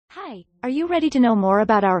Hi, are you ready to know more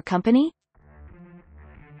about our company?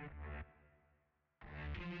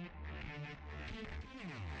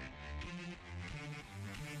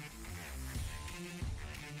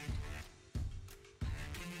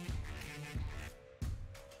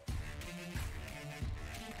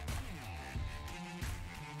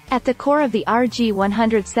 At the core of the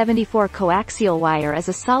RG174 coaxial wire is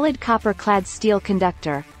a solid copper-clad steel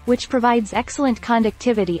conductor, which provides excellent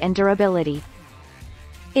conductivity and durability.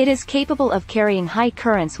 It is capable of carrying high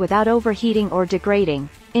currents without overheating or degrading,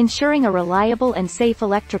 ensuring a reliable and safe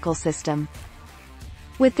electrical system.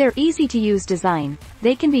 With their easy-to-use design,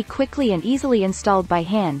 they can be quickly and easily installed by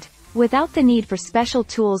hand, without the need for special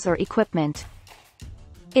tools or equipment.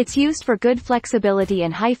 It's used for good flexibility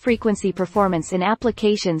and high-frequency performance in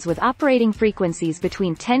applications with operating frequencies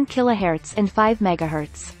between 10 kHz and 5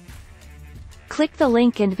 MHz. Click the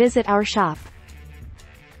link and visit our shop.